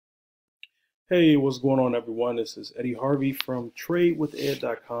Hey, what's going on, everyone? This is Eddie Harvey from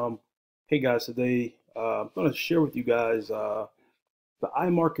TradeWithEd.com. Hey, guys, today I'm going to share with you guys the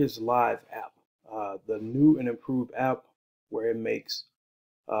IMarketsLive app, the new and improved app where it makes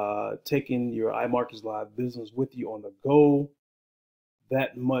taking your IMarketsLive business with you on the go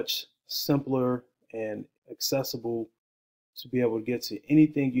that much simpler and accessible to be able to get to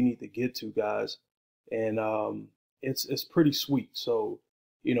anything you need to get to, guys. And it's pretty sweet. So,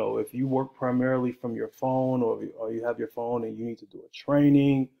 if you work primarily from your phone, or you have your phone and you need to do a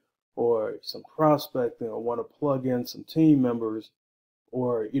training or some prospecting, or want to plug in some team members,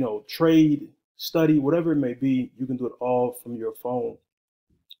 or trade, study, whatever it may be, you can do it all from your phone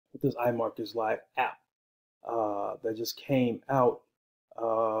with this iMarketsLive app that just came out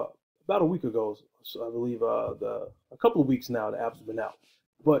uh, about a week ago. So I believe a couple of weeks now the app's been out,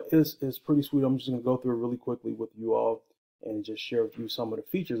 but it's pretty sweet. I'm just gonna go through it really quickly with you all and just share with you some of the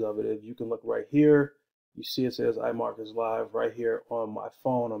features of it. If you can look right here, you see it says iMarketsLive right here on my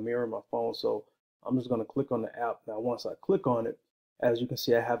phone. I'm mirroring my phone, so I'm just gonna click on the app. Now, once I click on it, as you can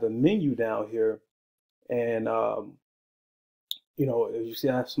see, I have a menu down here, and as you see,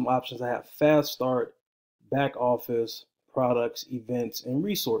 I have some options. I have fast start, back office, products, events, and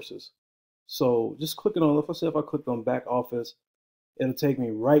resources. So just clicking on, let's say if I clicked on back office, it'll take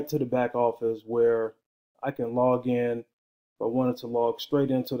me right to the back office where I can log in. If I wanted to log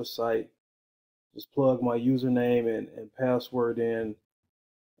straight into the site, just plug my username and password in,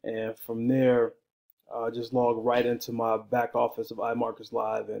 and from there, just log right into my back office of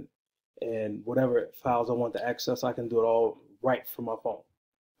iMarketsLive, and whatever files I want to access, I can do it all right from my phone.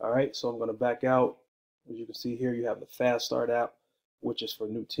 All right, so I'm going to back out. As you can see here, you have the Fast Start app, which is for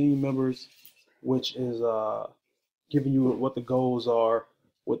new team members, which is giving you what the goals are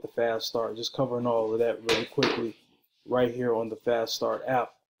with the Fast Start. Just covering all of that really quickly right here on the Fast Start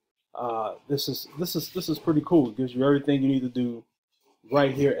app. This is pretty cool. It gives you everything you need to do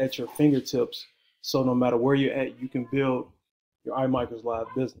right here at your fingertips. So no matter where you're at, you can build your iMarketsLive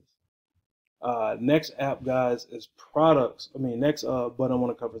business. Next app, guys, is products. Next button I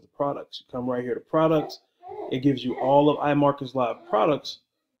want to cover is the products. You come right here to products. It gives you all of iMarketsLive products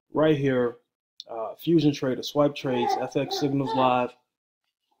right here. Fusion Trader, Swipe Trades, FX Signals Live,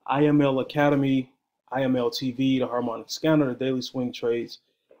 IML Academy, IML TV, the Harmonic Scanner, the Daily Swing Trades,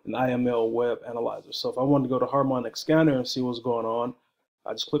 and IML Web Analyzer. So if I wanted to go to Harmonic Scanner and see what's going on,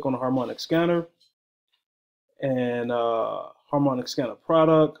 I just click on the Harmonic Scanner, and Harmonic Scanner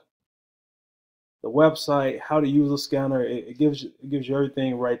product, the website, how to use a scanner. It gives you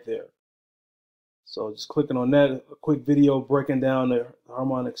everything right there. So just clicking on that, a quick video breaking down the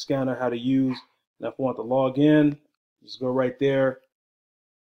Harmonic Scanner, how to use. Now if I want to log in, just go right there.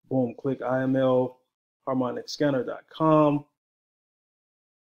 Boom, click IML harmonicscanner.com.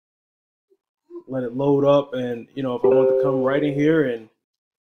 Let it load up, and if I want to come right in here and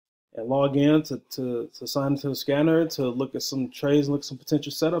log in to sign into the scanner to look at some trades, look at some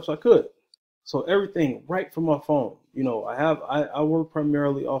potential setups, I could. So everything right from my phone. I work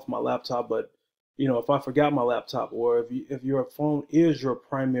primarily off my laptop, but if I forgot my laptop, or if your phone is your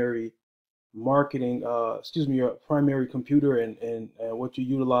primary marketing, your primary computer and what you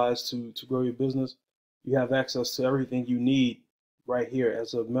utilize to grow your business, you have access to everything you need right here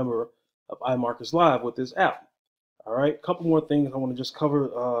as a member of iMarketsLive with this app. All right, a couple more things I want to just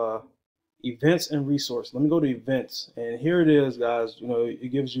cover. Events and resources. Let me go to events, and here it is, guys.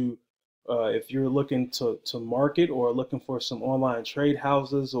 It gives you, if you're looking to market or looking for some online trade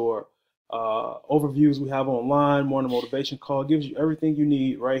houses or overviews we have online, morning motivation call. It gives you everything you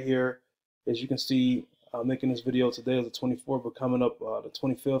need right here. As you can see, I'm making this video today is the 24th, but coming up the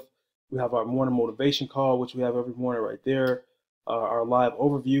 25th, we have our morning motivation call, which we have every morning right there. Our live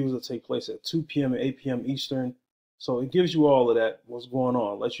overviews that take place at 2 p.m. and 8 p.m. Eastern. So it gives you all of that, what's going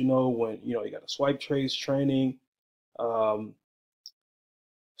on. Lets you know when you got a swipe trades training. So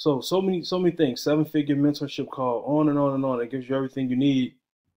many things. 7-figure mentorship call, on and on and on. It gives you everything you need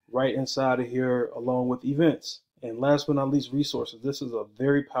right inside of here, along with events. And last but not least, resources. This is a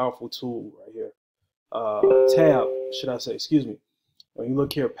very powerful tool right here. Tab, should I say, excuse me. When you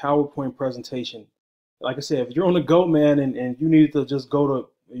look here, PowerPoint presentation. Like I said, if you're on the go, man, and you need to just go to,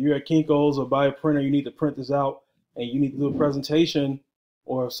 you're at Kinko's or buy a printer, you need to print this out, and you need to do a presentation,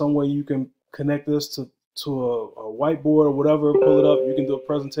 or some way you can connect this to a whiteboard or whatever, pull it up, you can do a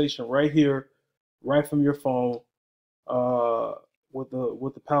presentation right here, right from your phone, with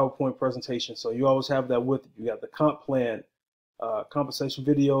the PowerPoint presentation. So you always have that with you. You got the comp plan, compensation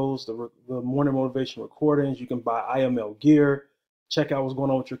videos, the morning motivation recordings. You can buy IML gear. Check out what's going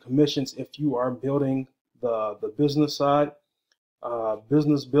on with your commissions if you are building the business side,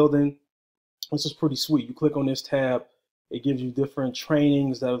 business building. This is pretty sweet. You click on this tab, it gives you different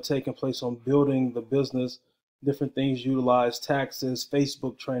trainings that have taken place on building the business, different things utilize, taxes,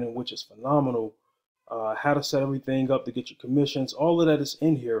 Facebook training, which is phenomenal, how to set everything up to get your commissions. All of that is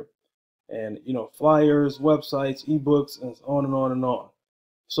in here. And, you know, flyers, websites, ebooks, and on and on and on.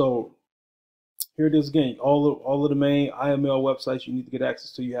 So here it is again. All of the main IML websites you need to get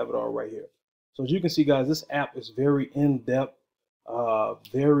access to, you have it all right here. So as you can see, guys, this app is very in-depth,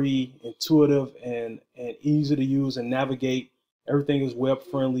 very intuitive, and easy to use and navigate. Everything is web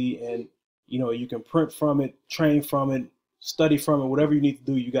friendly, and you know, you can print from it, train from it, study from it, whatever you need to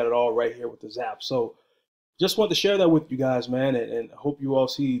do, you got it all right here with this app. So just want to share that with you guys, man, and hope you all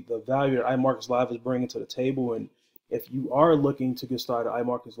see the value that IMarketsLive is bringing to the table. And if you are looking to get started at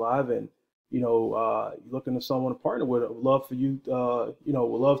IMarketsLive, and you know, you're looking for someone to partner with, I would love for you, you know,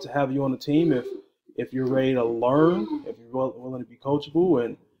 would love to have you on the team if you're ready to learn, if you're willing to be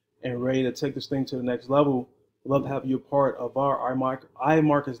coachable and ready to take this thing to the next level. We'd love to have you a part of our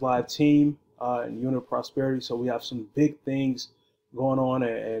IMarketsLive team and Unit of Prosperity. So we have some big things going on,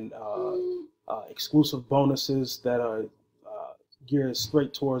 and exclusive bonuses that are geared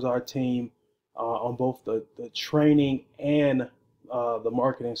straight towards our team on both the training and the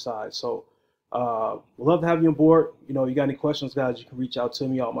marketing side. So we'd love to have you on board. You know, you got any questions, guys, you can reach out to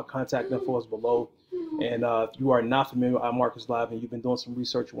me. All my contact info is below. And if you are not familiar with IMarketsLive and you've been doing some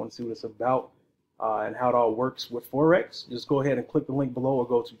research, you want to see what it's about and how it all works with Forex, just go ahead and click the link below or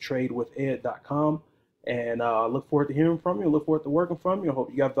go to tradewithed.com. And look forward to hearing from you. Look forward to working from you. I hope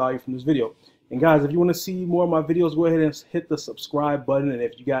you got value from this video. And guys, if you want to see more of my videos, go ahead and hit the subscribe button. And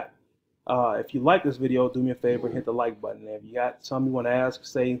if you like this video, do me a favor and hit the like button. And if you got something you want to ask,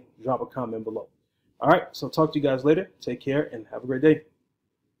 say, drop a comment below. All right, so talk to you guys later. Take care and have a great day.